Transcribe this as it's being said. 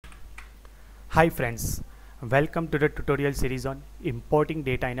Hi friends, welcome to the tutorial series on importing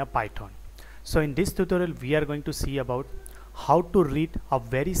data in a Python. So in this tutorial we are going to see about how to read a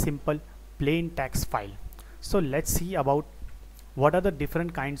very simple plain text file. So let's see about what are the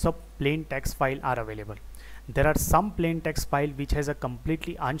different kinds of plain text file are available. There are some plain text file which has a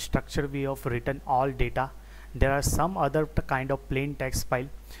completely unstructured way of written all data. There are some other kind of plain text file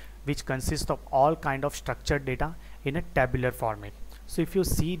which consist of all kind of structured data in a tabular format. So if you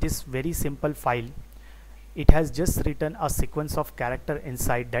see this very simple file, it has just written a sequence of character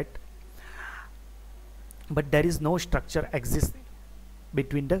inside that, but there is no structure exists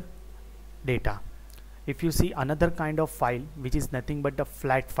between the data. If you see another kind of file which is nothing but a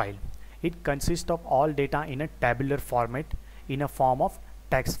flat file, it consists of all data in a tabular format in a form of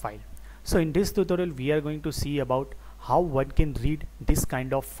text file. So in this tutorial we are going to see about how one can read this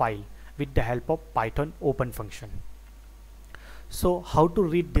kind of file with the help of Python open function. So how to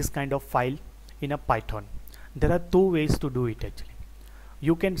read this kind of file in a Python? There are two ways to do it actually.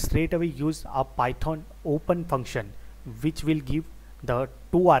 You can straight away use a Python open function which will give the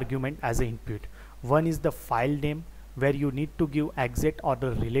two argument as an input. One is the file name where you need to give exact or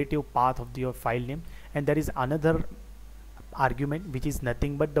the relative path of your file name, and there is another argument which is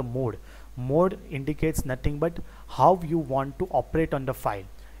nothing but the mode. Mode indicates nothing but how you want to operate on the file.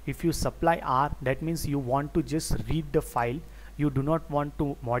 If you supply R, that means you want to just read the file. You do not want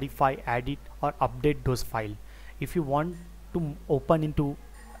to modify, edit or update those files. If you want to open into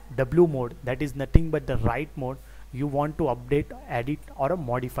W mode, that is nothing but the write mode. You want to update, edit or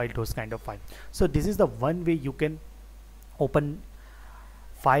modify those kind of files. So this is the one way you can open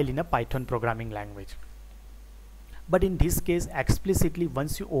file in a Python programming language. But in this case explicitly,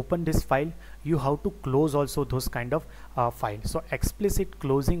 once you open this file, you have to close also those kind of files. So explicit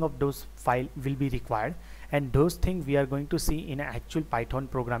closing of those file will be required, and those things we are going to see in an actual Python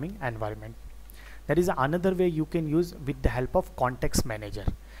programming environment. There is another way you can use with the help of context manager.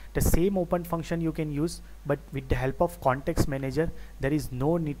 The same open function you can use, but with the help of context manager there is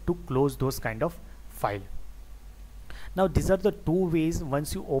no need to close those kind of file. Now these are the two ways.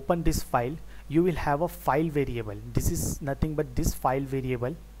 Once you open this file, you will have a file variable. This is nothing but this file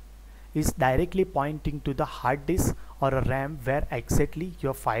variable is directly pointing to the hard disk or a RAM where exactly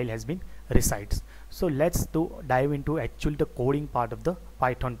your file has been resides. So let's dive into actual the coding part of the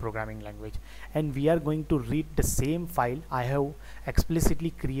Python programming language, and we are going to read the same file. I have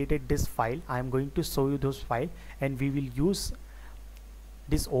explicitly created this file. I am going to show you those file, and we will use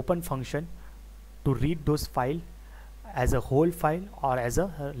this open function to read those file as a whole file or as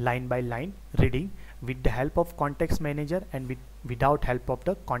a line by line reading with the help of context manager and without help of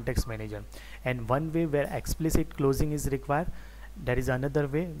the context manager. And one way where explicit closing is required, there is another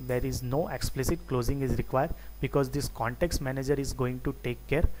way there is no explicit closing is required, because this context manager is going to take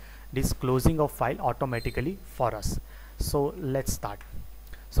care this closing of file automatically for us. So let's start.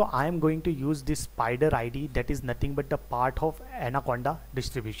 So I am going to use this spider ID, that is nothing but the part of Anaconda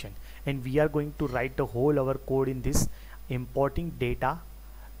distribution, and we are going to write the whole our code in this importing data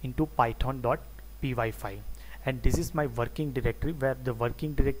into python.py file. And this is my working directory, where the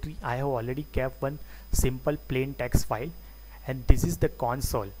working directory I have already kept one simple plain text file, and this is the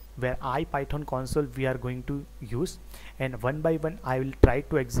console where IPython console we are going to use, and one by one I will try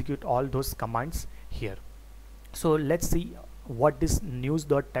to execute all those commands here. So let's see what this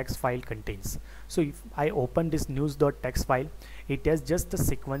news.txt file contains. So if I open this news.txt file, it has just a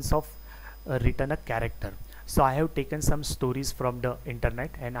sequence of written a character. So I have taken some stories from the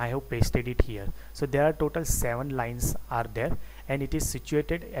internet and I have pasted it here. So there are total 7 lines are there, and it is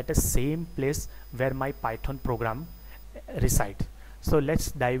situated at the same place where my Python program resides. So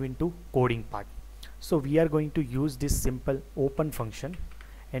let's dive into coding part. So we are going to use this simple open function,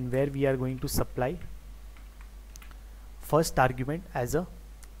 and where we are going to supply first argument as a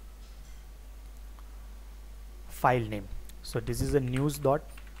file name. So this is a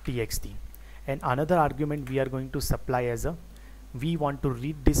news.txt, and another argument we are going to supply as a we want to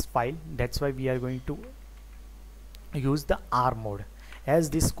read this file. That's why we are going to use the R mode. As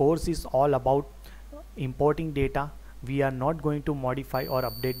this course is all about importing data, we are not going to modify or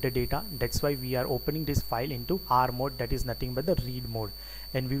update the data. That's why we are opening this file into R mode, that is nothing but the read mode,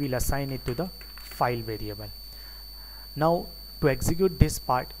 and we will assign it to the file variable. Now to execute this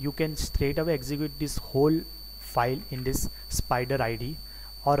part, you can straight away execute this whole file in this spider ID,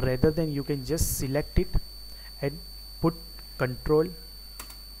 or rather than you can just select it and put control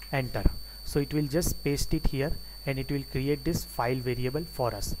enter. So it will just paste it here, and it will create this file variable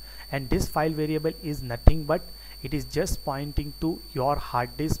for us. And this file variable is nothing but it is just pointing to your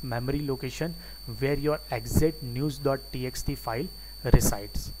hard disk memory location where your exact news.txt file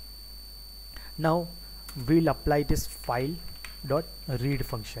resides. Now we'll apply this file dot read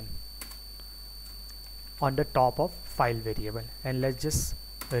function on the top of file variable, and let's just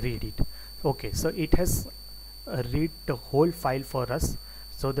read it. Okay, so it has read the whole file for us.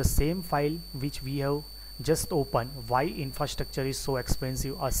 So the same file which we have just opened, why infrastructure is so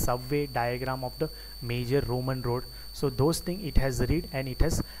expensive, a subway diagram of the major Roman road, so those things it has read and it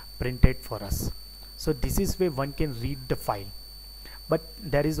has printed for us. So this is where one can read the file, but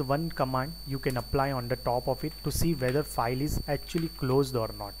there is one command you can apply on the top of it to see whether file is actually closed or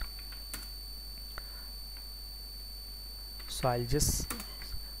not. So I'll just,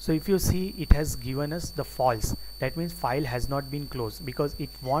 so if you see, it has given us the false, that means file has not been closed because it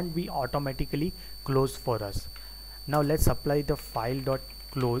won't be automatically closed for us. Now let's apply the file dot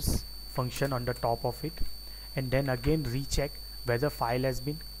close function on the top of it, and then again recheck whether file has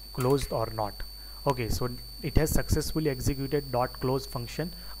been closed or not. Okay, so it has successfully executed dot close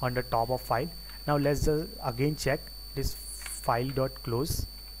function on the top of file. Now let's just again check this file dot close.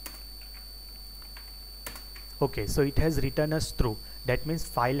 Okay, so it has written us true, that means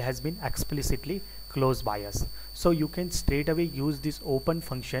file has been explicitly closed by us. So you can straight away use this open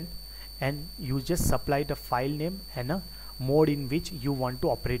function and you just supply the file name and a mode in which you want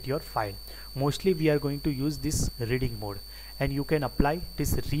to operate your file. Mostly we are going to use this reading mode, and you can apply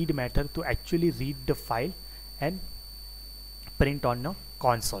this read method to actually read the file and print on a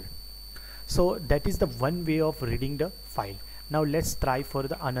console. So that is the one way of reading the file. Now let's try for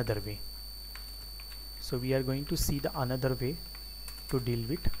the another way. So we are going to see the another way to deal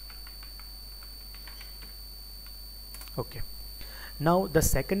with. Okay, now the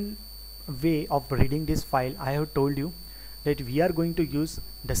second way of reading this file, I have told you that we are going to use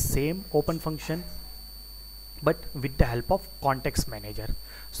the same open function but with the help of context manager.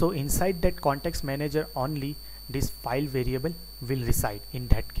 So inside that context manager only this file variable will reside in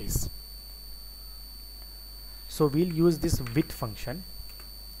that case. So we'll use this with function,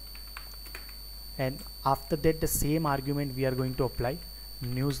 and after that the same argument we are going to apply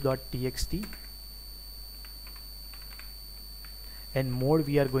news.txt, and mode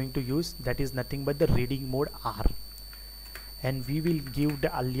we are going to use, that is nothing but the reading mode R, and we will give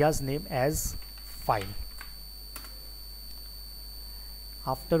the alias name as file.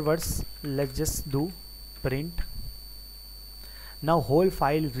 Afterwards let's just do print. Now whole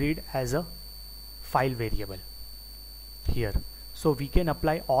file read as a file variable here. So we can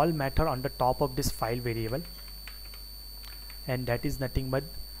apply all method on the top of this file variable, and that is nothing but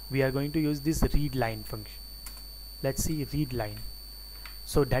we are going to use this read line function. Let's see read line.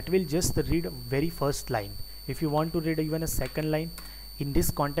 So that will just read very first line. If you want to read even a second line, in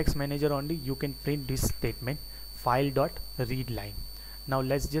this context manager only you can print this statement file dot read line. Now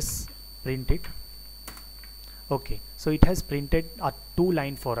let's just print it. Okay, so it has printed a 2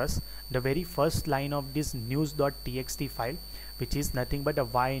 line for us. The very first line of this news.txt file, which is nothing but a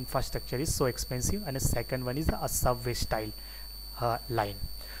why infrastructure is so expensive, and the second one is a subway style line.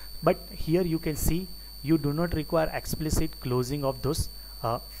 But here you can see you do not require explicit closing of those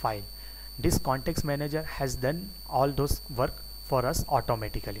file. This context manager has done all those work for us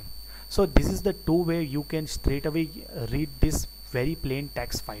automatically. So this is the two way you can straight away read this very plain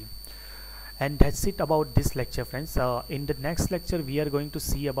text file. And that's it about this lecture, friends. In the next lecture we are going to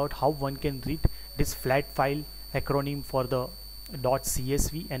see about how one can read this flat file acronym for the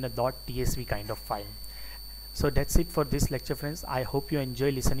 .csv and a .tsv kind of file. So that's it for this lecture, friends. I hope you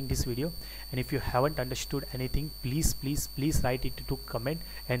enjoy listening this video, and if you haven't understood anything, please write it to comment,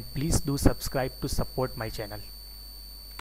 and please do subscribe to support my channel.